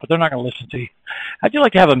send you out, but they're not going to listen to you. How'd you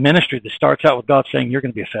like to have a ministry that starts out with God saying you're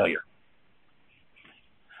going to be a failure?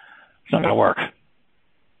 It's not going to work.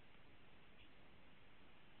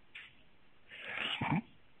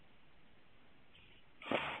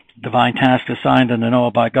 Divine task assigned unto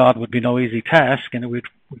Noah by God would be no easy task, and it would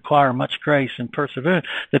require much grace and perseverance.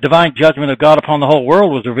 The divine judgment of God upon the whole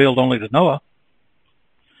world was revealed only to Noah.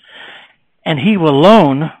 And he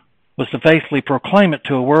alone was to faithfully proclaim it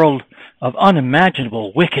to a world of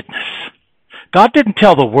unimaginable wickedness. God didn't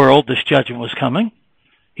tell the world this judgment was coming.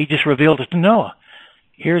 He just revealed it to Noah.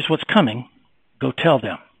 Here's what's coming. Go tell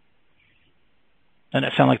them. Doesn't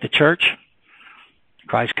that sound like the church?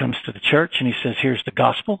 Christ comes to the church and he says, here's the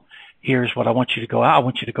gospel. Here's what I want you to go out. I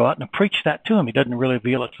want you to go out and preach that to them. He doesn't really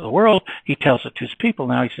reveal it to the world. He tells it to his people.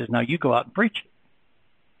 Now he says, now you go out and preach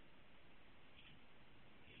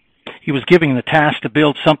it. He was giving the task to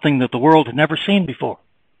build something that the world had never seen before.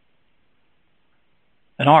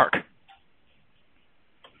 An ark.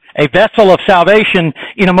 A vessel of salvation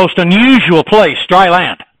in a most unusual place, dry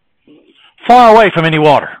land. Far away from any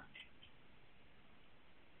water.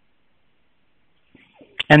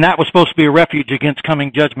 And that was supposed to be a refuge against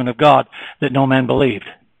coming judgment of God that no man believed.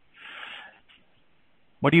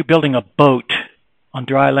 What are you building a boat on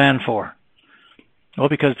dry land for? Well,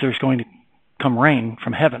 because there's going to come rain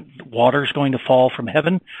from heaven. Water's going to fall from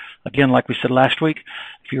heaven. Again, like we said last week,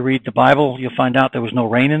 if you read the Bible, you'll find out there was no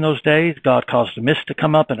rain in those days. God caused a mist to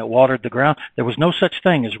come up and it watered the ground. There was no such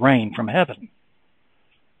thing as rain from heaven.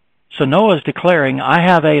 So Noah's declaring, I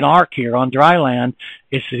have an ark here on dry land.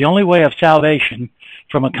 It's the only way of salvation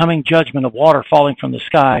from a coming judgment of water falling from the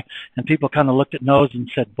sky. And people kind of looked at Noah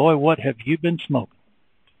and said, boy, what have you been smoking?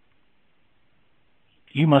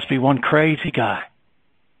 You must be one crazy guy.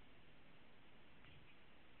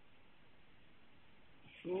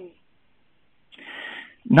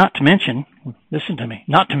 Not to mention, listen to me,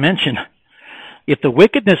 not to mention, if the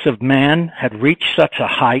wickedness of man had reached such a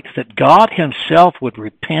height that God himself would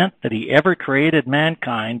repent that he ever created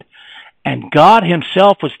mankind, and God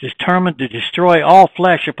himself was determined to destroy all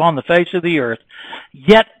flesh upon the face of the earth,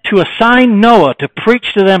 yet to assign Noah to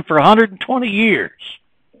preach to them for 120 years,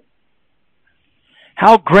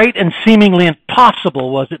 how great and seemingly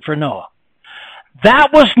impossible was it for Noah? That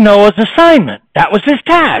was Noah's assignment. That was his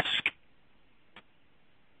task.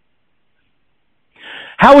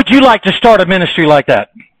 How would you like to start a ministry like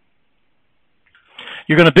that?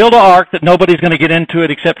 You're going to build an ark that nobody's going to get into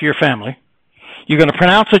it except your family. You're going to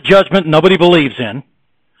pronounce a judgment nobody believes in.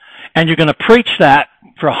 And you're going to preach that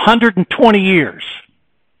for 120 years.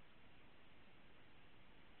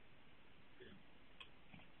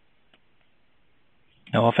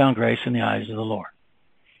 Noah found grace in the eyes of the Lord.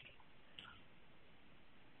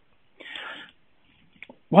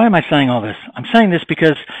 Why am I saying all this? I'm saying this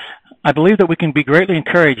because I believe that we can be greatly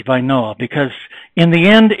encouraged by Noah, because in the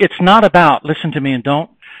end, it's not about, listen to me and don't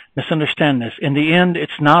misunderstand this, in the end,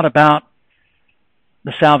 it's not about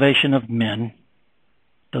the salvation of men,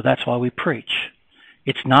 though that's why we preach.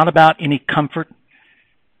 It's not about any comfort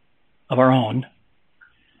of our own.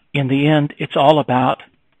 In the end, it's all about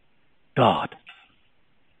God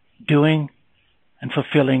doing and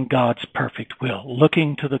fulfilling God's perfect will,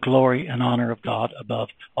 looking to the glory and honor of God above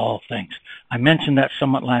all things. I mentioned that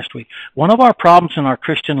somewhat last week. One of our problems in our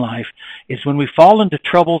Christian life is when we fall into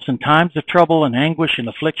troubles and times of trouble and anguish and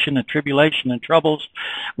affliction and tribulation and troubles,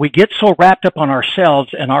 we get so wrapped up on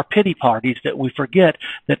ourselves and our pity parties that we forget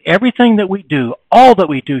that everything that we do, all that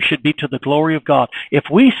we do, should be to the glory of God. If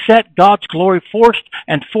we set God's glory first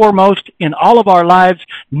and foremost in all of our lives,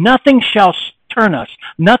 nothing shall turn us.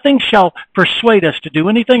 Nothing shall persuade us to do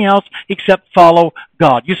anything else except follow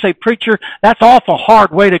God. You say, preacher, that's awful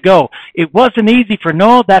hard way to go. It wasn't easy for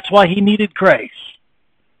Noah. That's why he needed grace.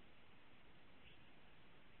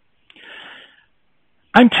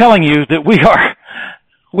 I'm telling you that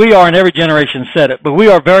We are, in every generation said it, but we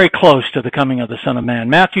are very close to the coming of the Son of Man.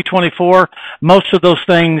 Matthew 24, most of those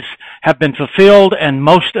things have been fulfilled, and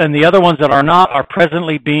the other ones that are not are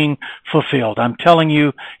presently being fulfilled. I'm telling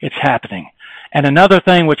you, it's happening. And another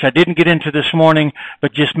thing, which I didn't get into this morning,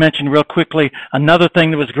 but just mentioned real quickly, another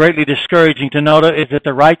thing that was greatly discouraging to note is that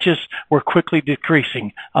the righteous were quickly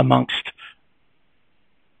decreasing amongst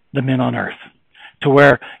the men on earth. To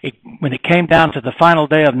where, when it came down to the final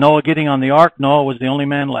day of Noah getting on the ark, Noah was the only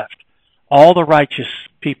man left. All the righteous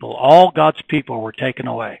people, all God's people were taken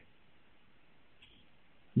away.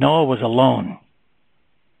 Noah was alone.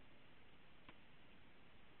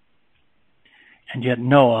 And yet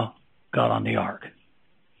Noah got on the ark.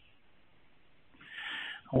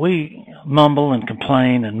 We mumble and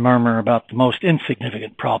complain and murmur about the most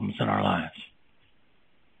insignificant problems in our lives.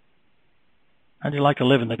 How'd you like to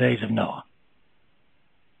live in the days of Noah?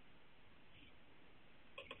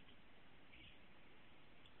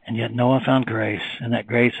 And yet Noah found grace, and that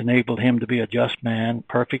grace enabled him to be a just man,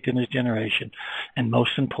 perfect in his generation, and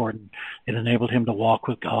most important, it enabled him to walk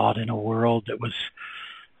with God in a world that was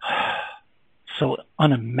so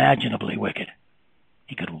unimaginably wicked.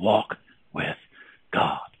 He could walk with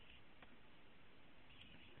God.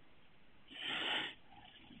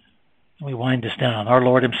 We wind this down. Our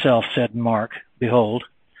Lord himself said in Mark, behold,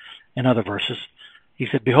 in other verses, he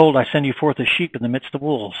said, behold, I send you forth as sheep in the midst of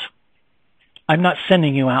wolves. I'm not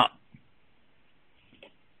sending you out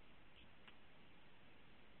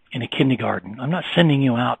in a kindergarten. I'm not sending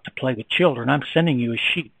you out to play with children. I'm sending you as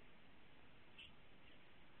sheep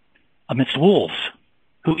amidst wolves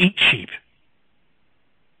who eat sheep.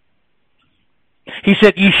 He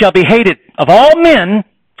said, ye shall be hated of all men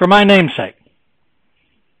for my name's sake.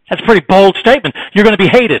 That's a pretty bold statement. You're going to be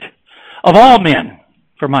hated of all men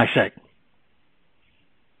for my sake.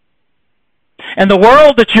 And the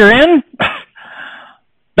world that you're in,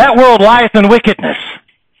 that world lieth in wickedness.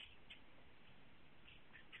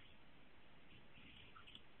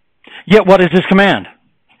 Yet what is his command?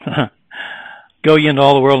 Go ye into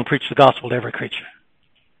all the world and preach the gospel to every creature.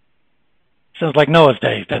 Sounds like Noah's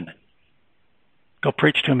days, doesn't it? Go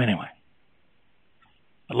preach to them anyway.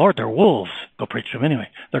 But Lord, they're wolves. Go preach to them anyway.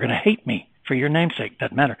 They're going to hate me for your name's sake.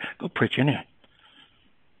 Doesn't matter. Go preach anyway.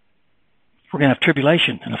 We're going to have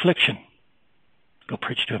tribulation and affliction. Go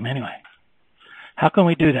preach to them anyway. How can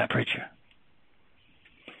we do that, preacher?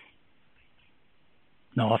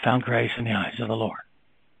 Noah found grace in the eyes of the Lord.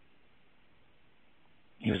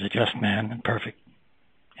 He was a just man and perfect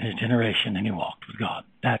in his generation, and he walked with God.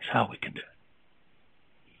 That's how we can do it.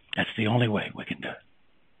 That's the only way we can do it.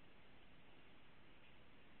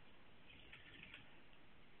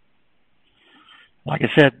 Like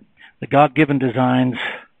I said, the God-given designs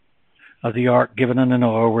of the ark given unto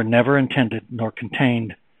Noah were never intended nor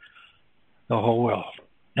contained the whole world.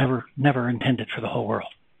 Never intended for the whole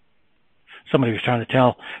world. Somebody was trying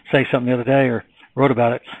to say something the other day, or wrote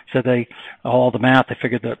about it, said all the math, they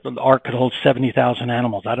figured that the ark could hold 70,000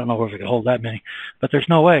 animals. I don't know if it could hold that many, but there's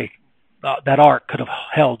no way that ark could have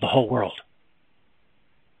held the whole world.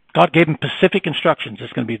 God gave him specific instructions.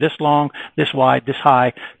 It's going to be this long, this wide, this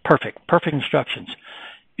high, perfect instructions.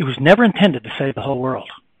 It was never intended to save the whole world.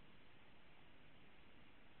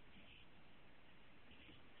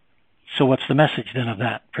 So what's the message then of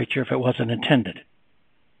that, preacher, if it wasn't intended?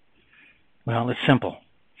 Well, it's simple.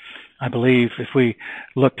 I believe if we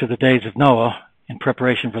look to the days of Noah in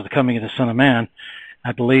preparation for the coming of the Son of Man,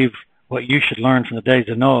 I believe what you should learn from the days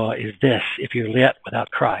of Noah is this: if you're yet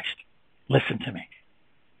without Christ, listen to me.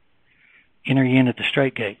 Enter ye in at the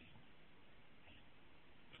strait gate.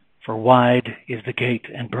 For wide is the gate,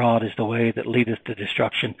 and broad is the way that leadeth to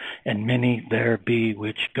destruction, and many there be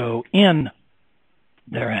which go in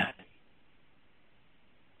thereat.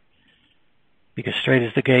 Because strait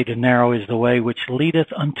is the gate, and narrow is the way which leadeth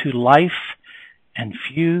unto life, and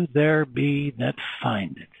few there be that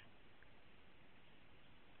find it.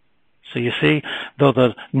 So you see, though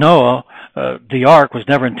the ark was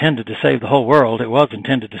never intended to save the whole world, it was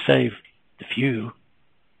intended to save the few.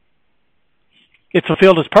 It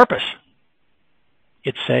fulfilled its purpose.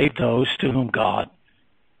 It saved those to whom God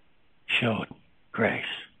showed grace.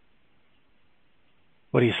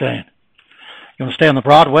 What are you saying? You want to stay on the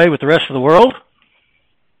broad way with the rest of the world?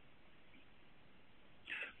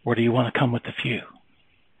 Or do you want to come with the few?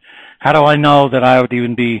 How do I know that I would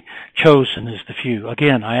even be chosen as the few?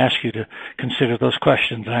 Again, I ask you to consider those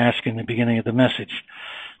questions I asked in the beginning of the message.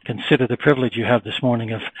 Consider the privilege you have this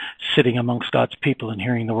morning of sitting amongst God's people and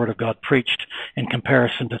hearing the Word of God preached in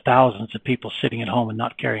comparison to thousands of people sitting at home and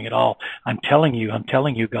not caring at all. I'm telling you,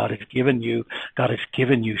 God has given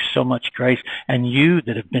you so much grace. And you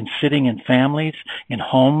that have been sitting in families, in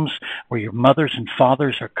homes where your mothers and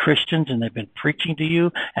fathers are Christians and they've been preaching to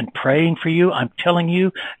you and praying for you, I'm telling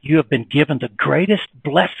you, you have been given the greatest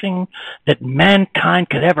blessing that mankind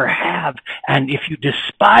could ever have. And if you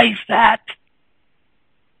despise that,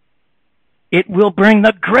 it will bring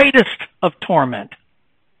the greatest of torment.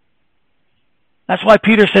 That's why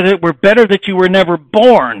Peter said it were better that you were never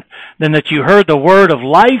born than that you heard the word of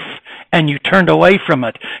life and you turned away from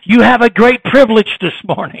it. You have a great privilege this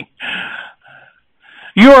morning.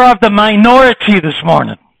 You are of the minority this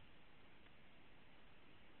morning.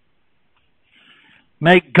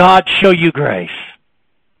 May God show you grace.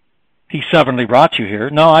 He sovereignly brought you here.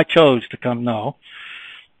 No, I chose to come. No.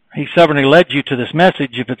 He sovereignly led you to this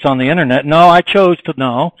message if it's on the internet. No, I chose to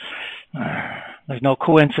know. There's no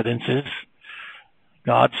coincidences.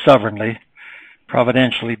 God sovereignly,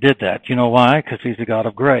 providentially did that. You know why? Because He's a God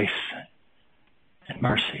of grace and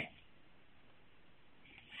mercy.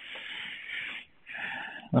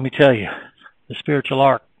 Let me tell you, the spiritual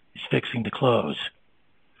ark is fixing to close.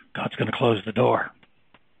 God's going to close the door.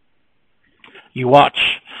 You watch.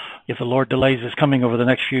 If the Lord delays His coming over the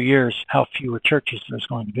next few years, how fewer churches there's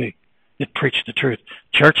going to be that preach the truth.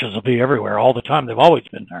 Churches will be everywhere all the time. They've always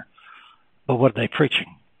been there. But what are they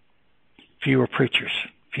preaching? Fewer preachers,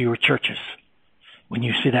 fewer churches. When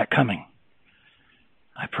you see that coming,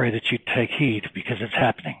 I pray that you take heed because it's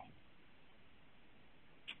happening.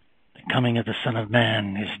 The coming of the Son of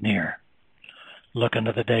Man is near. Look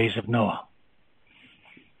unto the days of Noah,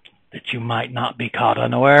 that you might not be caught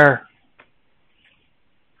unaware.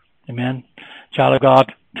 Amen. Child of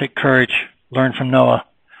God, take courage. Learn from Noah.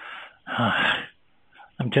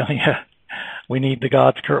 I'm telling you, we need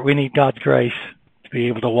God's grace to be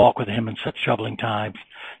able to walk with Him in such troubling times.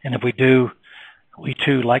 And if we do, we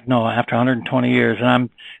too, like Noah, after 120 years, and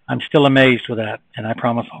I'm still amazed with that. And I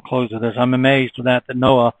promise I'll close with this. I'm amazed with that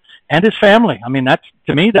Noah and his family. I mean, that's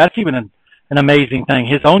even an amazing thing.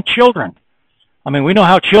 His own children. I mean, we know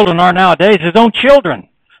how children are nowadays. His own children,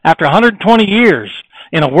 after 120 years.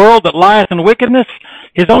 In a world that lieth in wickedness,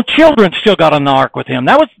 his own children still got on the ark with him.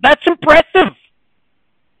 That's impressive.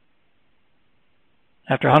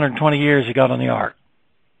 After 120 years, he got on the ark.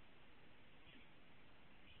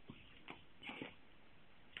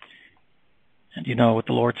 And you know what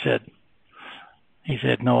the Lord said? He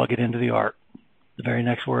said, Noah, get into the ark. The very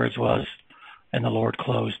next words was, and the Lord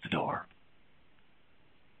closed the door.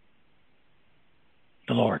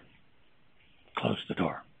 The Lord closed the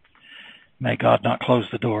door. May God not close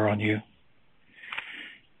the door on you.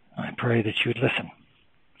 I pray that you would listen.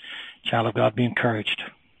 Child of God, be encouraged,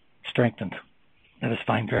 strengthened. Let us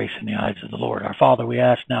find grace in the eyes of the Lord. Our Father, we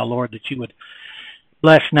ask now, Lord, that you would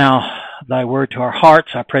bless now thy word to our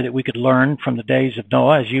hearts. I pray that we could learn from the days of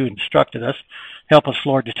Noah as you instructed us. Help us,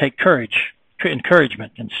 Lord, to take courage,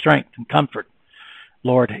 encouragement, and strength and comfort,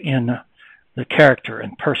 Lord, in the character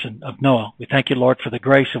and person of Noah. We thank you, Lord, for the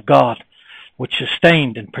grace of God, which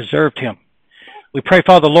sustained and preserved him. We pray,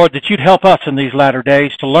 Father, Lord, that you'd help us in these latter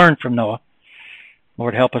days to learn from Noah.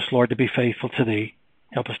 Lord, help us, Lord, to be faithful to thee.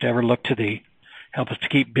 Help us to ever look to thee. Help us to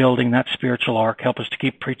keep building that spiritual ark. Help us to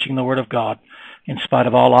keep preaching the word of God in spite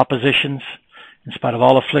of all oppositions, in spite of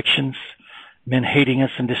all afflictions, men hating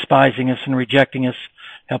us and despising us and rejecting us.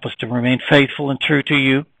 Help us to remain faithful and true to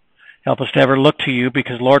you. Help us to ever look to you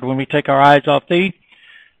because, Lord, when we take our eyes off thee,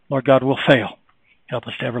 Lord God, we'll fail. Help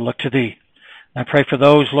us to ever look to thee. I pray for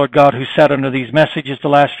those, Lord God, who sat under these messages the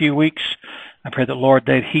last few weeks. I pray that, Lord,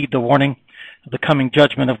 they'd heed the warning of the coming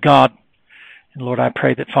judgment of God. And, Lord, I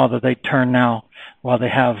pray that, Father, they'd turn now while they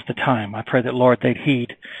have the time. I pray that, Lord, they'd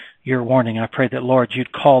heed your warning. I pray that, Lord,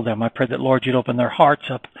 you'd call them. I pray that, Lord, you'd open their hearts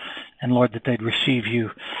up. And, Lord, that they'd receive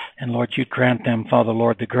you. And, Lord, you'd grant them, Father,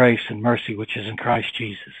 Lord, the grace and mercy which is in Christ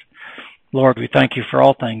Jesus. Lord, we thank you for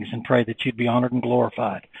all things and pray that you'd be honored and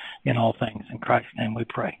glorified in all things. In Christ's name we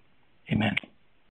pray. Amen.